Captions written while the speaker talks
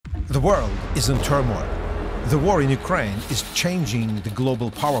The world is in turmoil. The war in Ukraine is changing the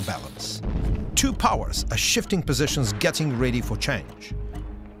global power balance. Two powers are shifting positions, getting ready for change.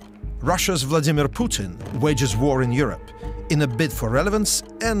 Russia's Vladimir Putin wages war in Europe in a bid for relevance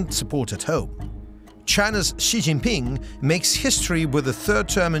and support at home. China's Xi Jinping makes history with a third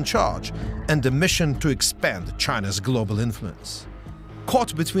term in charge and a mission to expand China's global influence.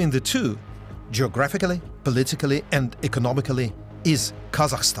 Caught between the two, geographically, politically and economically, is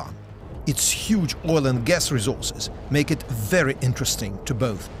Kazakhstan. Its huge oil and gas resources make it very interesting to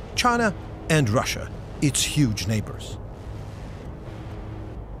both China and Russia, its huge neighbors.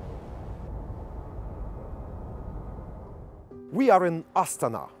 We are in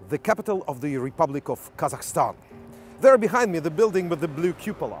Astana, the capital of the Republic of Kazakhstan. There behind me, the building with the blue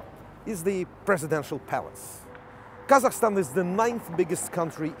cupola, is the presidential palace. Kazakhstan is the 9th biggest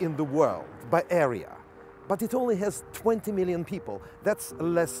country in the world by area, but it only has 20 million people. That's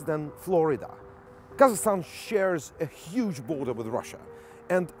less than Florida. Kazakhstan shares a huge border with Russia,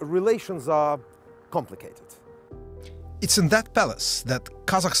 and relations are complicated. It's in that palace that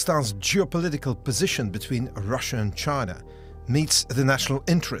Kazakhstan's geopolitical position between Russia and China meets the national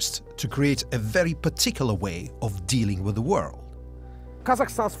interest to create a very particular way of dealing with the world.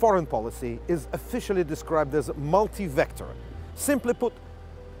 Kazakhstan's foreign policy is officially described as multi-vector. Simply put,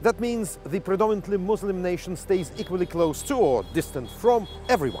 that means the predominantly Muslim nation stays equally close to or distant from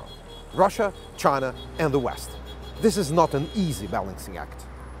everyone: Russia, China and the West. This is not an easy balancing act.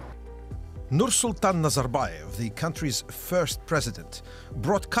 Nursultan Nazarbayev, the country's first president,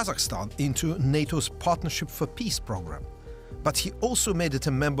 brought Kazakhstan into NATO's Partnership for Peace program. But he also made it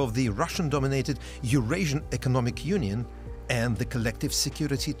a member of the Russian-dominated Eurasian Economic Union and the Collective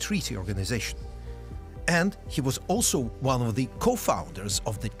Security Treaty Organization. And he was also one of the co-founders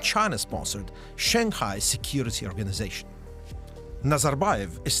of the China-sponsored Shanghai Security Organization.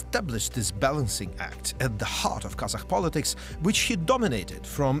 Nazarbayev established this balancing act at the heart of Kazakh politics, which he dominated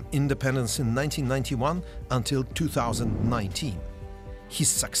from independence in 1991 until 2019. His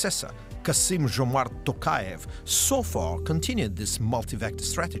successor, Kassym-Jomart Tokayev, so far continued this multi-vector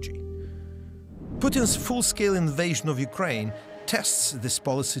strategy. Putin's full-scale invasion of Ukraine tests this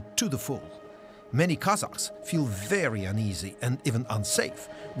policy to the full. Many Kazakhs feel very uneasy and even unsafe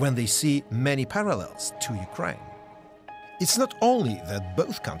when they see many parallels to Ukraine. It's not only that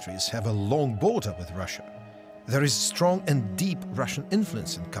both countries have a long border with Russia. There is strong and deep Russian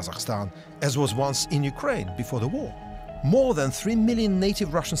influence in Kazakhstan, as was once in Ukraine before the war. More than 3 million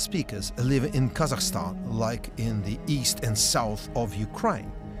native Russian speakers live in Kazakhstan, like in the east and south of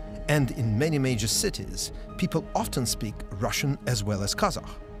Ukraine. And in many major cities, people often speak Russian as well as Kazakh.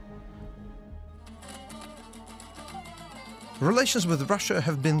 Relations with Russia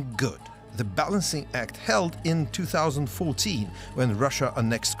have been good. The balancing act held in 2014 when Russia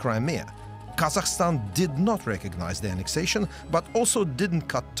annexed Crimea. Kazakhstan did not recognize the annexation, but also didn't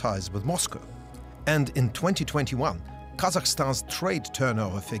cut ties with Moscow. And in 2021, Kazakhstan's trade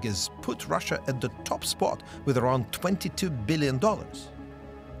turnover figures put Russia at the top spot with around $22 billion.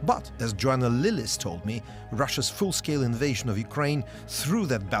 But, as Joanna Lillis told me, Russia's full-scale invasion of Ukraine threw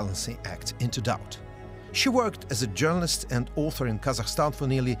that balancing act into doubt. She worked as a journalist and author in Kazakhstan for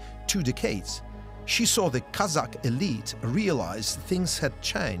nearly 2 decades. She saw the Kazakh elite realize things had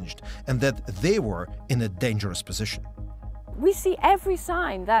changed and that they were in a dangerous position. We see every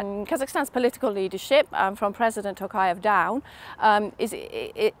sign that Kazakhstan's political leadership, from President Tokayev down,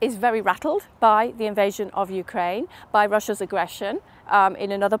 is very rattled by the invasion of Ukraine, by Russia's aggression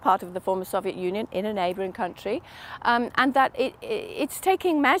in another part of the former Soviet Union, in a neighbouring country, and that it's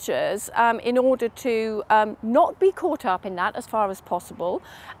taking measures in order to not be caught up in that as far as possible,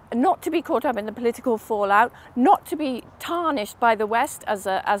 not to be caught up in the political fallout, not to be tarnished by the West as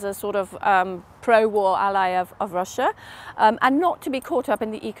a sort of pro-war ally of Russia, and not to be caught up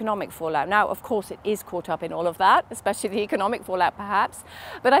in the economic fallout. Now, of course, it is caught up in all of that, especially the economic fallout, perhaps.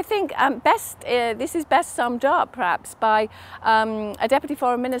 But I think this is best summed up, perhaps, by a Deputy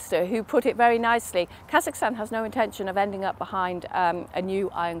Foreign Minister who put it very nicely. Kazakhstan has no intention of ending up behind a new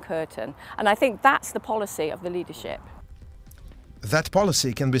Iron Curtain. And I think that's the policy of the leadership. That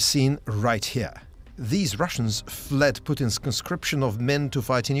policy can be seen right here. These Russians fled Putin's conscription of men to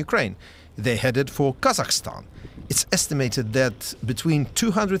fight in Ukraine. They headed for Kazakhstan. It's estimated that between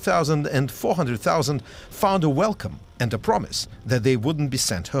 200,000 and 400,000 found a welcome and a promise that they wouldn't be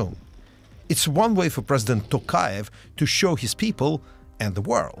sent home. It's one way for President Tokayev to show his people and the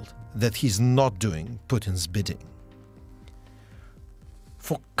world that he's not doing Putin's bidding.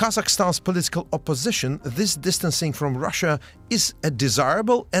 For Kazakhstan's political opposition, this distancing from Russia is a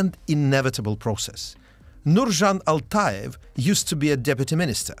desirable and inevitable process. Nurjan Altayev used to be a deputy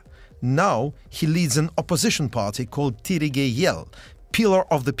minister. Now he leads an opposition party called Tirige-Yel, Pillar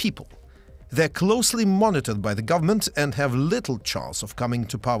of the People. They're closely monitored by the government and have little chance of coming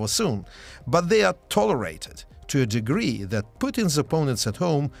to power soon, but they are tolerated to a degree that Putin's opponents at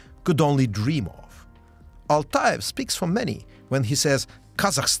home could only dream of. Altaev speaks for many when he says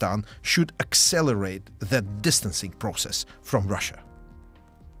Kazakhstan should accelerate that distancing process from Russia.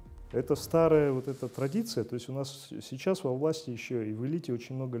 Это старая вот эта традиция, то есть у нас сейчас во власти еще и в элите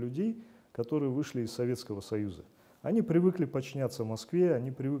очень много людей, которые вышли из Советского Союза. Они привыкли подчиняться Москве,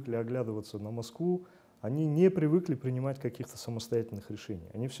 они привыкли оглядываться на Москву, они не привыкли принимать каких-то самостоятельных решений.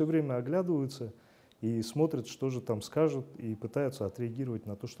 Они все время оглядываются и смотрят, что же там скажут, и пытаются отреагировать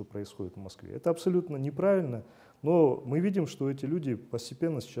на то, что происходит в Москве. Это абсолютно неправильно, но мы видим, что эти люди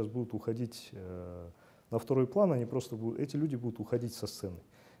постепенно сейчас будут уходить на второй план, эти люди будут уходить со сцены.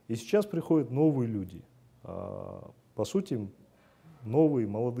 И сейчас приходят новые люди, по сути, новые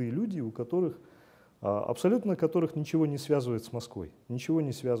молодые люди, у которых абсолютно которых ничего не связывает с Москвой, ничего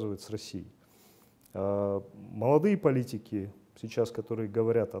не связывает с Россией. Молодые политики сейчас, которые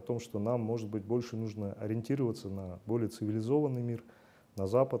говорят о том, что нам, может быть, больше нужно ориентироваться на более цивилизованный мир, на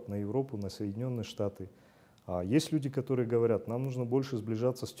Запад, на Европу, на Соединенные Штаты. Есть люди, которые говорят, нам нужно больше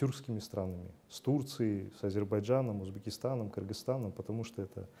сближаться с тюркскими странами, с Турцией, с Азербайджаном, Узбекистаном, Кыргызстаном, потому что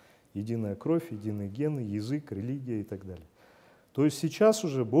это единая кровь, единые гены, язык, религия и так далее. То есть сейчас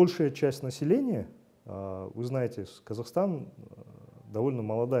уже большая часть населения, вы знаете, Казахстан довольно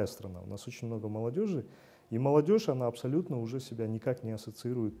молодая страна, у нас очень много молодежи, и молодежь, она абсолютно уже себя никак не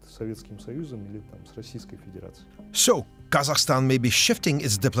ассоциирует с Советским Союзом или там, с Российской Федерацией. So, Kazakhstan may be shifting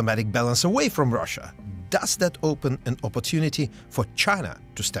its diplomatic balance away from Russia. Does that open an opportunity for China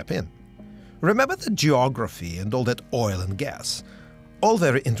to step in? Remember the geography and all that oil and gas. All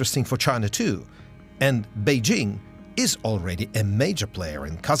very interesting for China too. And Beijing is already a major player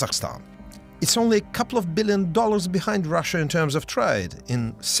in Kazakhstan. It's only a couple of $1 billion behind Russia in terms of trade,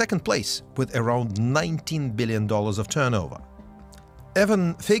 in second place with around $19 billion of turnover.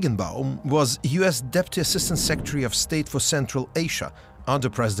 Evan Feigenbaum was US Deputy Assistant Secretary of State for Central Asia under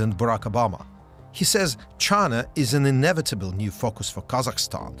President Barack Obama. He says China is an inevitable new focus for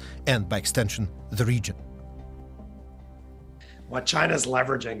Kazakhstan and, by extension, the region. What China's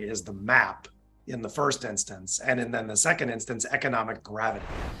leveraging is the map in the first instance, and in then the second instance, economic gravity.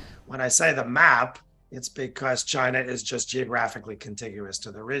 When I say the map, it's because China is just geographically contiguous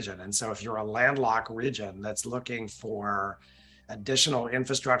to the region. And so if you're a landlocked region that's looking for additional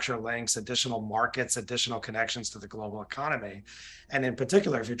infrastructure links, additional markets, additional connections to the global economy. And in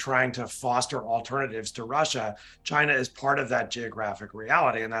particular, if you're trying to foster alternatives to Russia, China is part of that geographic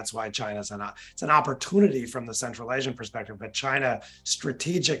reality. And that's why China's it's an opportunity from the Central Asian perspective, but China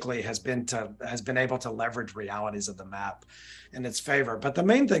strategically has been able to leverage realities of the map in its favor. But the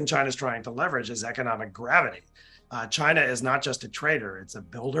main thing China's trying to leverage is economic gravity. China is not just a trader, it's a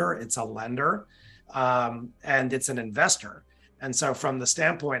builder, it's a lender, and it's an investor. And so from the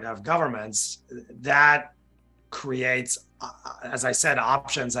standpoint of governments, that creates, as I said,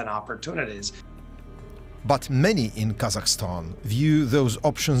 options and opportunities. But many in Kazakhstan view those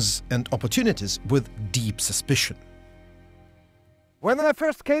options and opportunities with deep suspicion. When I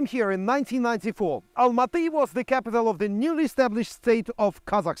first came here in 1994, Almaty was the capital of the newly established state of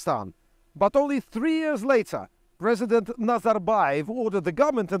Kazakhstan. But only 3 years later, President Nazarbayev ordered the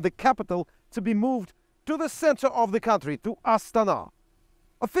government and the capital to be moved to the center of the country, to Astana.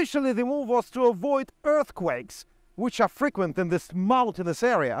 Officially, the move was to avoid earthquakes, which are frequent in this mountainous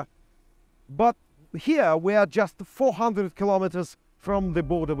area. But here we are just 400 kilometers from the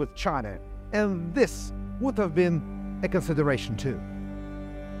border with China, and this would have been a consideration too.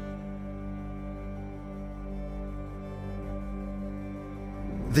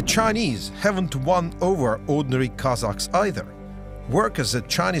 The Chinese haven't won over ordinary Kazakhs either. Workers at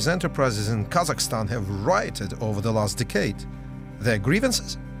Chinese enterprises in Kazakhstan have rioted over the last decade. Their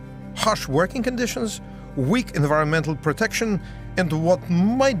grievances? Harsh working conditions, weak environmental protection, and what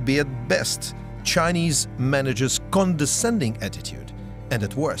might be at best Chinese managers' condescending attitude, and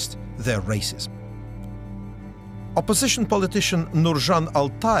at worst, their racism. Opposition politician Nurjan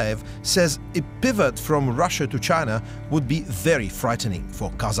Altaev says a pivot from Russia to China would be very frightening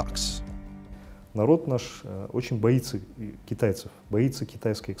for Kazakhs. Народ наш очень боится китайцев, боится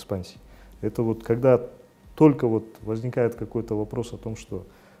китайской экспансии. Это вот когда только вот возникает какой-то вопрос о том, что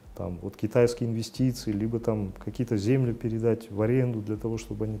там вот китайские инвестиции, либо там какие-то земли передать в аренду для того,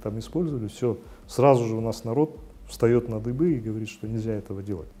 чтобы они там использовали, все, сразу же у нас народ встает на дыбы и говорит, что нельзя этого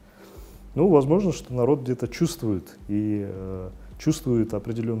делать. Ну, возможно, что народ где-то чувствует чувствует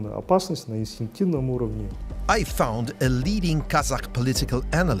определенную опасность на инстинктивном уровне. I found a leading Kazakh political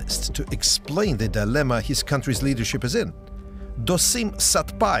analyst to explain the dilemma his country's leadership is in. Dosim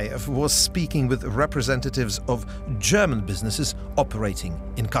Satpayev was speaking with representatives of German businesses operating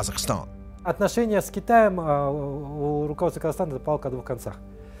in Kazakhstan. Отношения с Китаем у руководства Казахстана — это палка о двух концах.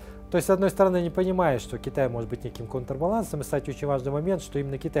 То есть, с одной стороны, они понимают, что Китай может быть неким контрбалансом, и, кстати, очень важный момент, что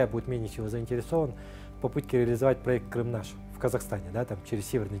именно Китай будет менее всего заинтересован в попытке реализовать проект «Крым наш» в Казахстане, да, там, через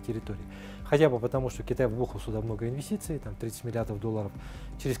северные территории. Хотя бы потому, что Китай вбухал сюда много инвестиций, там 30 миллиардов долларов.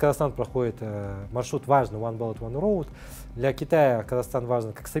 Через Казахстан проходит маршрут важный One Belt, One Road. Для Китая Казахстан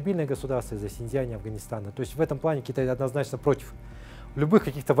важен как стабильное государство из-за Синьцзяня, Афганистана. То есть в этом плане Китай однозначно против любых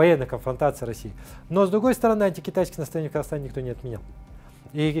каких-то военных конфронтаций России. Но, с другой стороны, антикитайские настроения в Казахстане никто не отменял.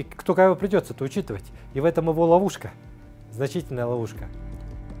 И только его придется это учитывать. И в этом его ловушка, значительная ловушка.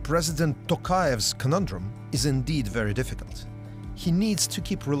 President Tokayev's conundrum is indeed very difficult. He needs to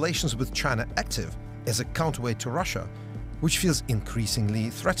keep relations with China active as a counterweight to Russia, which feels increasingly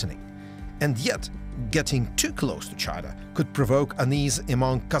threatening. And yet, getting too close to China could provoke unease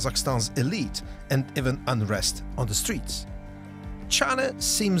among Kazakhstan's elite and even unrest on the streets. China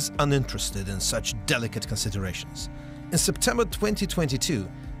seems uninterested in such delicate considerations. In September 2022,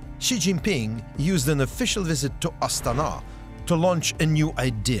 Xi Jinping used an official visit to Astana to launch a new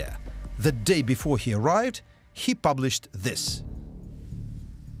idea. The day before he arrived, he published this.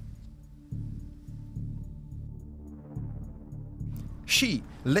 Xi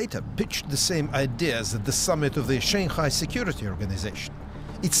later pitched the same ideas at the summit of the Shanghai Security Organization.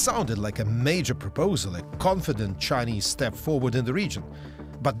 It sounded like a major proposal, a confident Chinese step forward in the region.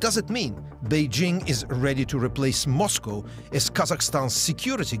 But does it mean Beijing is ready to replace Moscow as Kazakhstan's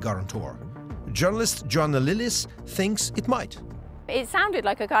security guarantor? Journalist Joanna Lillis thinks it might. It sounded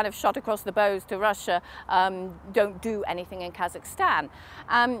like a kind of shot across the bows to Russia, don't do anything in Kazakhstan.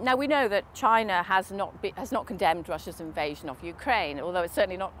 Now we know that China has not condemned Russia's invasion of Ukraine, although it's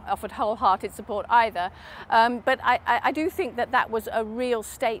certainly not offered wholehearted support either. But I do think that that was a real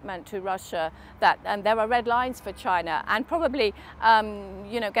statement to Russia that there are red lines for China, and probably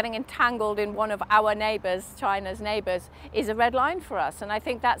getting entangled in one of our neighbours, China's neighbours, is a red line for us. And I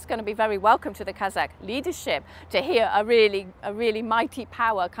think that's going to be very welcome to the Kazakh leadership to hear a really mighty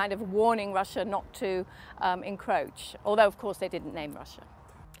power kind of warning Russia not to encroach, although of course they didn't name Russia.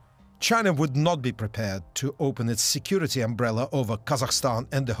 China would not be prepared to open its security umbrella over Kazakhstan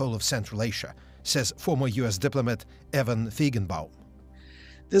and the whole of Central Asia, says former US diplomat Evan Feigenbaum.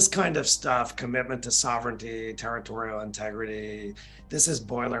 This kind of stuff, commitment to sovereignty, territorial integrity, this is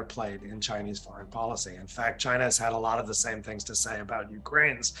boilerplate in Chinese foreign policy. In fact, China has had a lot of the same things to say about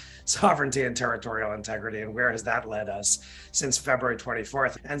Ukraine's sovereignty and territorial integrity, and where has that led us since February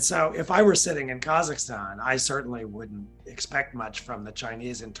 24th? And so if I were sitting in Kazakhstan, I certainly wouldn't expect much from the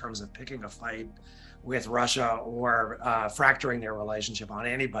Chinese in terms of picking a fight with Russia or fracturing their relationship on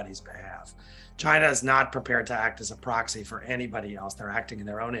anybody's behalf. China is not prepared to act as a proxy for anybody else. They're acting in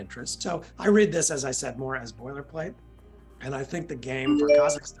their own interest. So I read this, as I said, more as boilerplate. And I think the game for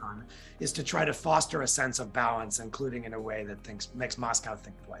Kazakhstan is to try to foster a sense of balance, including in a way that makes Moscow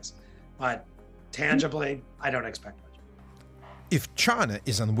think twice. But tangibly, I don't expect much. If China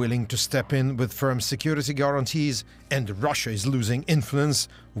is unwilling to step in with firm security guarantees and Russia is losing influence,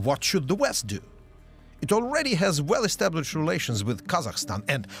 what should the West do? It already has well-established relations with Kazakhstan,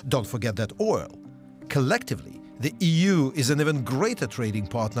 and don't forget that oil. Collectively, the EU is an even greater trading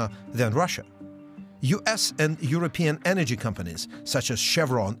partner than Russia. US and European energy companies such as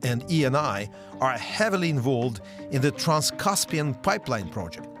Chevron and Eni are heavily involved in the Trans-Caspian pipeline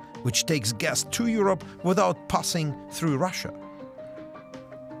project, which takes gas to Europe without passing through Russia.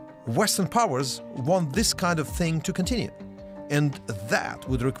 Western powers want this kind of thing to continue. And that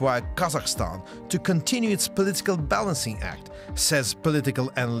would require Kazakhstan to continue its political balancing act, says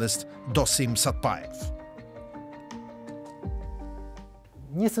political analyst Dosim Satpayev.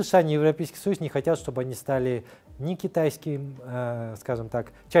 Ни США, ни Европейский Союз не хотят, чтобы они стали ни китайским, скажем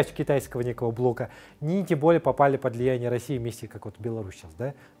так, частью китайского некого блока, ни тем более попали под влияние России вместе, как вот Беларусь сейчас,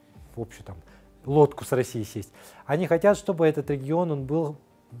 да, в общую там лодку с Россией сесть. Они хотят, чтобы этот регион, он был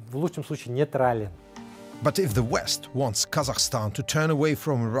в лучшем случае нейтрален. But if the West wants Kazakhstan to turn away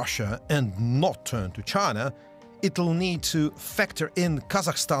from Russia and not turn to China, it'll need to factor in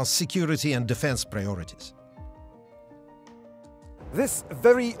Kazakhstan's security and defense priorities. This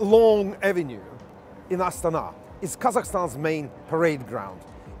very long avenue in Astana is Kazakhstan's main parade ground.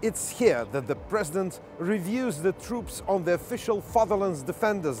 It's here that the president reviews the troops on the official Fatherland's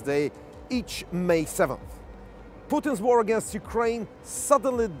Defenders Day each May 7th. Putin's war against Ukraine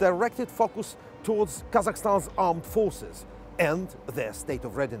suddenly directed focus towards Kazakhstan's armed forces. and their state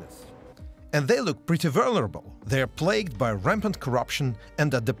of readiness. And they look pretty vulnerable. They're plagued by rampant corruption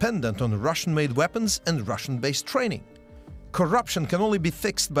and are dependent on Russian-made weapons and Russian-based training. Corruption can only be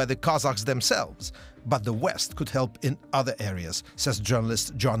fixed by the Kazakhs themselves, but the West could help in other areas, says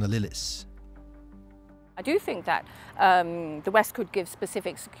journalist Joanna Lillis. I do think that the West could give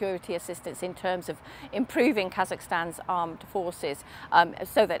specific security assistance in terms of improving Kazakhstan's armed forces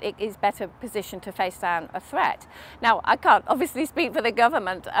so that it is better positioned to face down a threat. Now, I can't obviously speak for the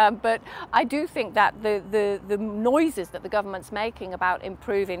government, but I do think that the noises that the government's making about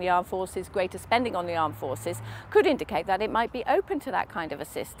improving the armed forces, greater spending on the armed forces, could indicate that it might be open to that kind of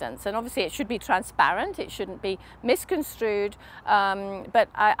assistance. And obviously it should be transparent, it shouldn't be misconstrued, but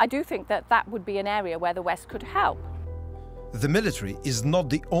I do think that that would be an area where the West could help. The military is not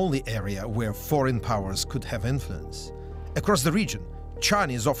the only area where foreign powers could have influence. Across the region,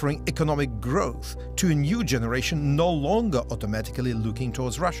 China is offering economic growth to a new generation no longer automatically looking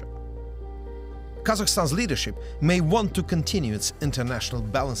towards Russia. Kazakhstan's leadership may want to continue its international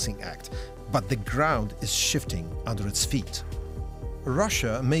balancing act, but the ground is shifting under its feet.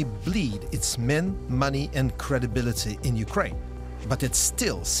 Russia may bleed its men, money and credibility in Ukraine, but it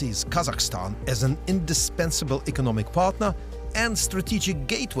still sees Kazakhstan as an indispensable economic partner and strategic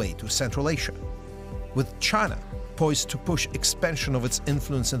gateway to Central Asia. With China poised to push expansion of its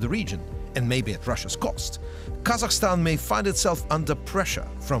influence in the region, and maybe at Russia's cost, Kazakhstan may find itself under pressure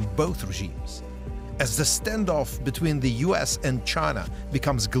from both regimes. As the standoff between the US and China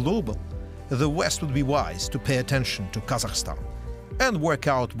becomes global, the West would be wise to pay attention to Kazakhstan and work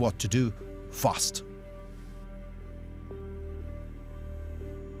out what to do fast.